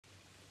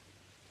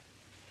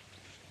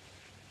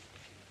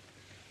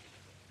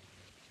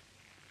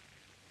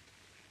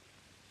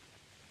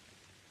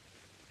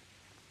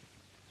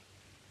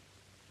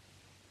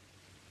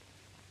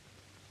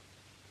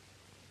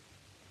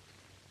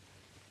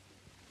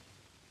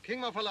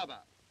King Mafalaba.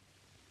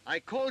 I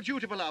called you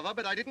to Palava,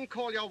 but I didn't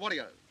call your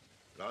warriors.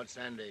 Lord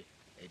Sandy,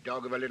 a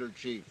dog of a little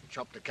chief,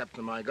 chopped the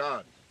captain of my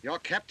guard. Your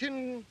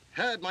captain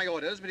heard my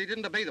orders, but he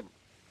didn't obey them.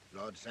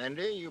 Lord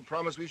Sandy, you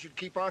promised we should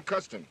keep our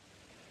custom.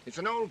 It's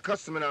an old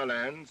custom in our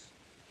lands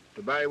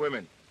to buy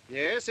women.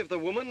 Yes, if the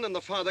woman and the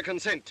father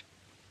consent.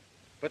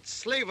 But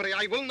slavery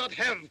I will not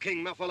have,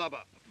 King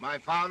Mafalaba. My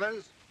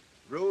fathers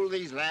ruled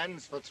these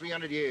lands for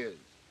 300 years.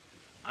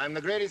 I'm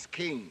the greatest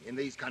king in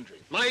these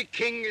countries. My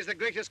king is the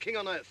greatest king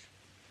on earth.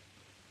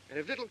 And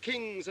if little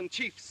kings and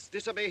chiefs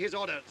disobey his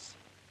orders,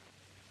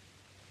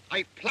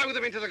 I plow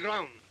them into the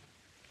ground.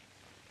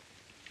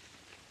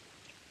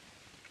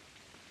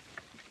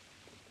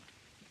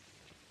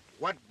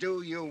 What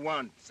do you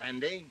want,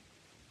 Sandy?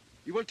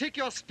 You will take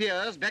your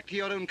spears back to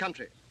your own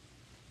country.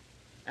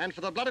 And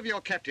for the blood of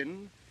your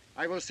captain,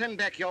 I will send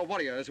back your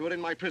warriors who are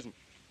in my prison.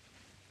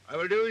 I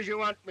will do as you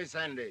want me,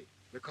 Sandy,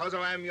 because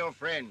I am your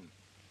friend.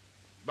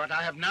 But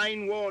I have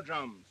 9 war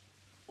drums,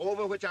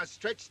 over which are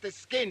stretched the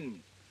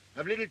skins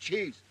of little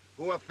chiefs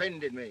who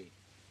offended me.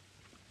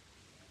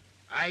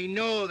 I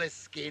know the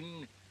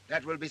skin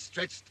that will be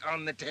stretched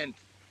on the 10th.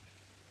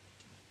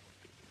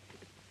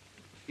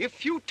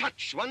 If you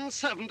touch one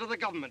servant of the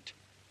government,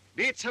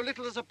 be it so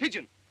little as a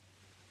pigeon,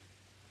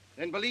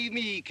 then believe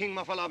me, King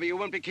Mafalaba, you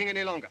won't be king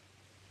any longer.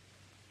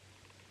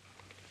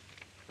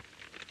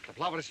 The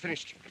flower is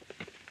finished.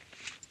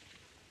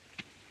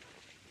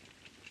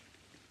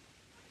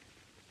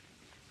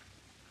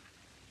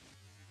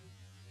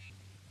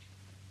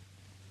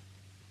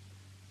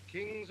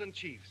 Kings and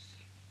chiefs,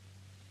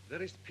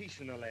 there is peace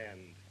in the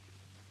land,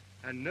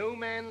 and no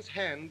man's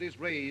hand is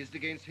raised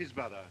against his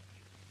brother.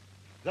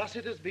 Thus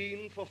it has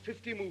been for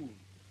 50 moons.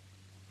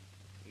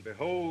 And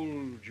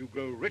behold, you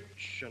grow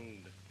rich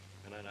and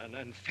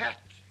fat.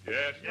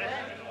 Yes.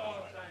 Yes,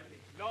 Lord Sandy.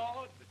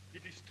 Lord,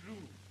 it is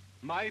true.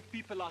 My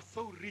people are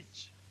so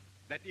rich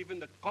that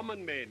even the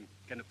common man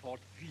can afford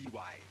 3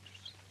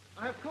 wives.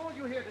 I have called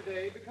you here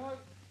today because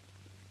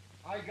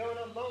I go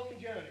on a long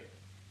journey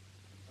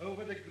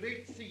over the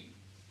great seas,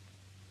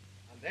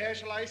 and there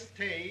shall I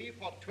stay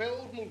for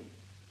 12 moons.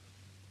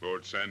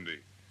 Lord Sandy,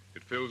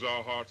 it fills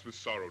our hearts with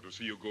sorrow to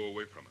see you go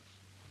away from us.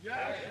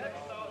 Yes,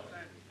 Lord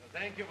Sandy.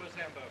 Thank you,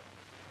 Sambo.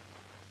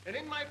 And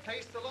in my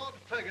place, the Lord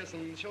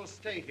Ferguson shall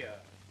stay here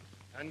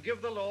and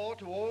give the law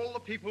to all the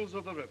peoples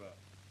of the river.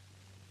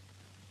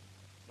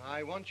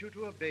 I want you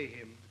to obey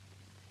him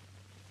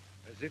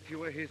as if you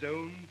were his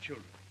own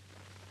children.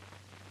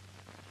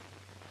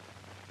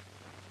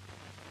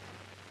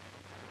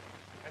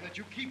 And that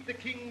you keep the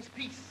king's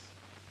peace,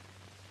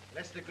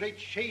 lest a great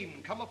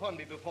shame come upon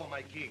me before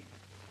my king.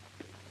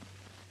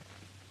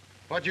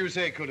 What do you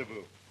say,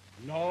 Kulubu?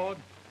 Lord,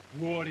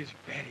 war is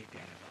very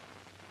terrible.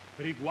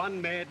 But if one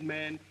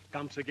madman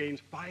comes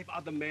against 5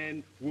 other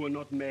men who are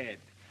not mad,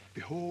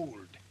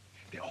 behold,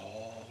 they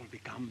all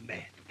become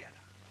mad together.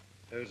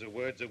 Those are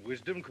words of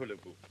wisdom,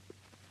 Kulubu.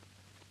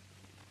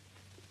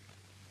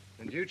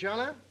 And you,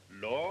 Chala?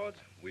 Lord,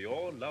 we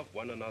all love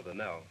one another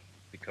now,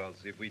 because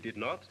if we did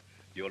not,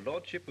 your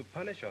lordship would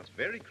punish us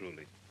very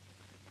cruelly.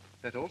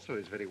 That also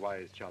is very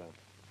wise, Chala.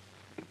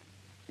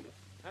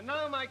 And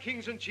now, my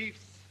kings and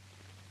chiefs,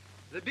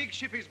 the big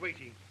ship is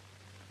waiting.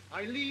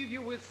 I leave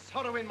you with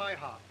sorrow in my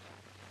heart.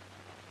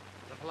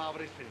 The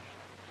palaver is finished.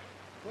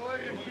 Go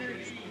in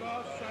peace,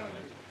 Lord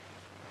Sandy.